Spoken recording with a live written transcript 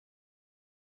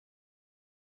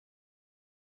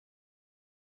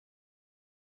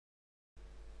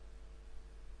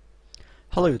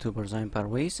Hello YouTubers, I'm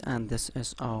Parwiz and this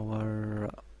is our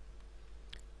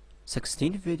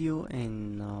 16th video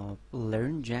in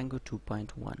Learn Django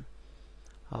 2.1.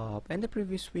 In the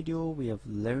previous video we have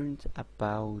learned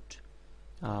about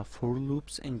for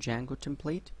loops in Django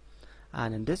template,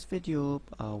 and in this video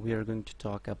we are going to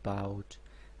talk about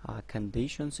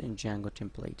conditions in Django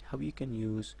template, how you can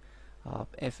use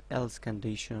if-else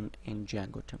condition in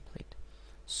Django template.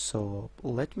 So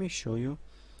let me show you.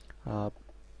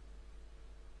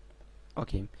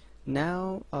 Okay,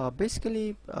 now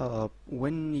basically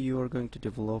when you are going to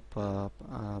develop a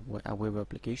web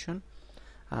application,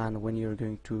 and when you're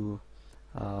going to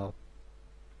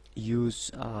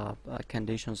use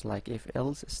conditions like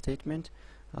if-else statement,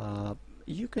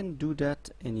 you can do that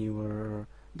in your,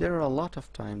 there are a lot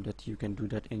of time that you can do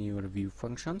that in your view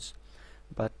functions,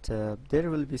 but there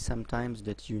will be some times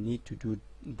that you need to do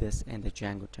this in the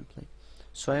Django template.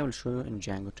 So I will show you in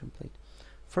Django template.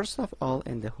 First of all,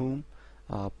 in the home,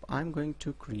 I'm going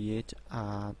to create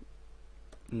a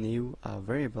new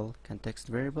variable, context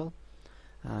variable,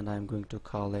 and I'm going to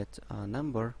call it a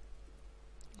number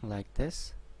like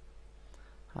this,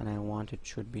 and I want it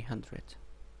should be 100.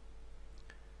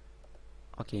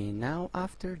 Okay, now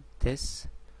after this,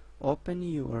 open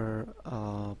your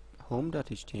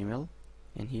home.html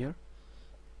in here.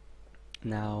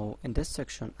 Now in this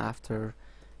section, after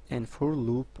in for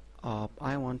loop,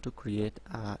 I want to create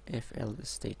a if-else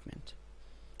statement,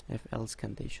 if-else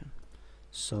condition.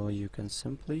 So you can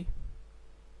simply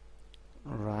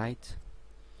write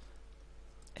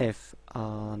if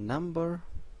a number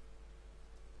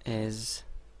is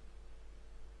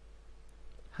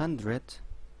 100.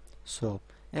 So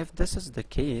if this is the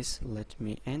case, let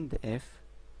me end the if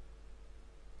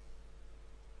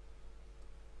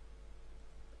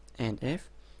and if.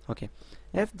 Okay,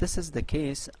 if this is the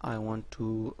case, I want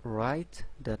to write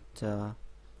that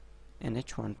in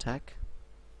h1 tag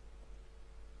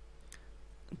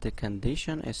the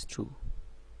condition is true.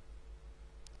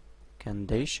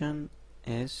 Condition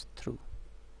is true.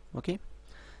 Okay,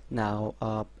 now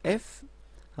if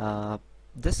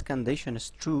this condition is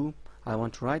true, I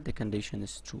want to write the condition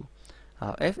is true.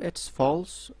 If it's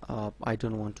false, I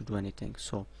don't want to do anything.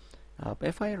 So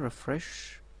if I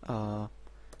refresh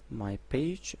my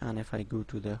page and if I go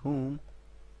to the home,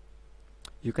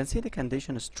 you can see the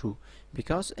condition is true,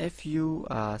 because if you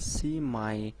see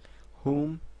my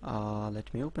home,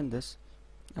 let me open this,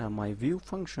 my view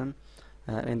function,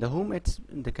 in the home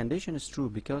the condition is true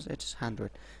because it's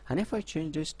 100, and if I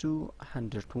change this to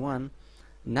 101,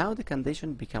 now the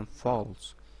condition become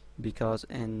false, because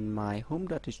in my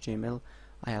home.html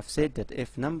I have said that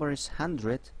if number is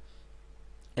 100,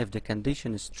 if the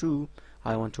condition is true,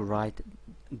 I want to write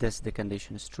this, the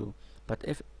condition is true. But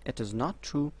if it is not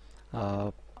true,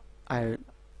 I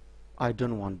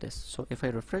don't want this. So if I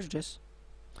refresh this,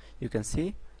 you can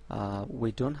see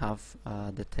we don't have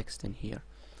the text in here.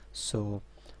 So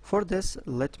for this,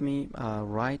 let me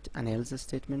write an else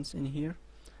statements in here.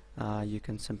 You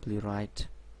can simply write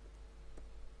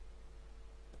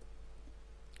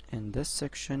in this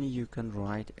section, you can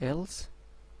write else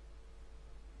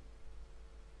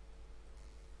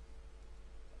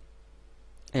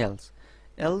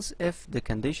if the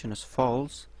condition is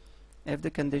false. If the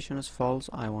condition is false,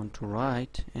 I want to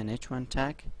write in h1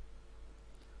 tag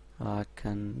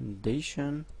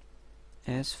condition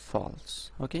is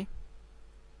false. Okay,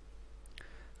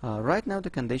 right now the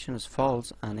condition is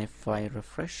false, and if I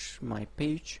refresh my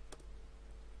page,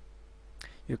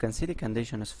 you can see the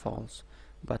condition is false.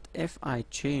 But if I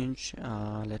change,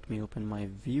 let me open my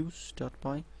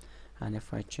views.py, and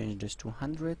if I change this to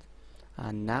 100,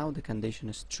 and now the condition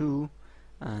is true,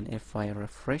 and if I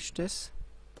refresh this,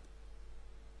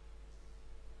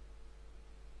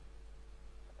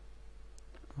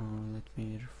 let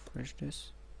me refresh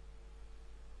this,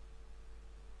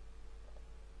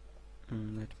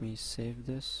 let me save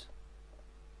this.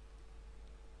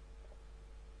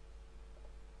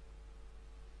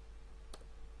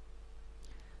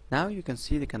 Now you can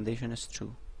see the condition is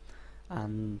true.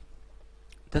 And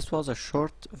this was a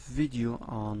short video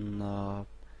on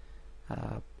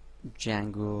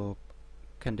Django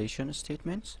condition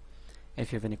statements.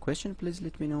 If you have any question, please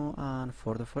let me know, and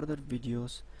for the further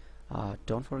videos,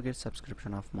 don't forget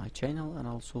subscription of my channel and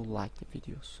also like the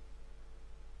videos.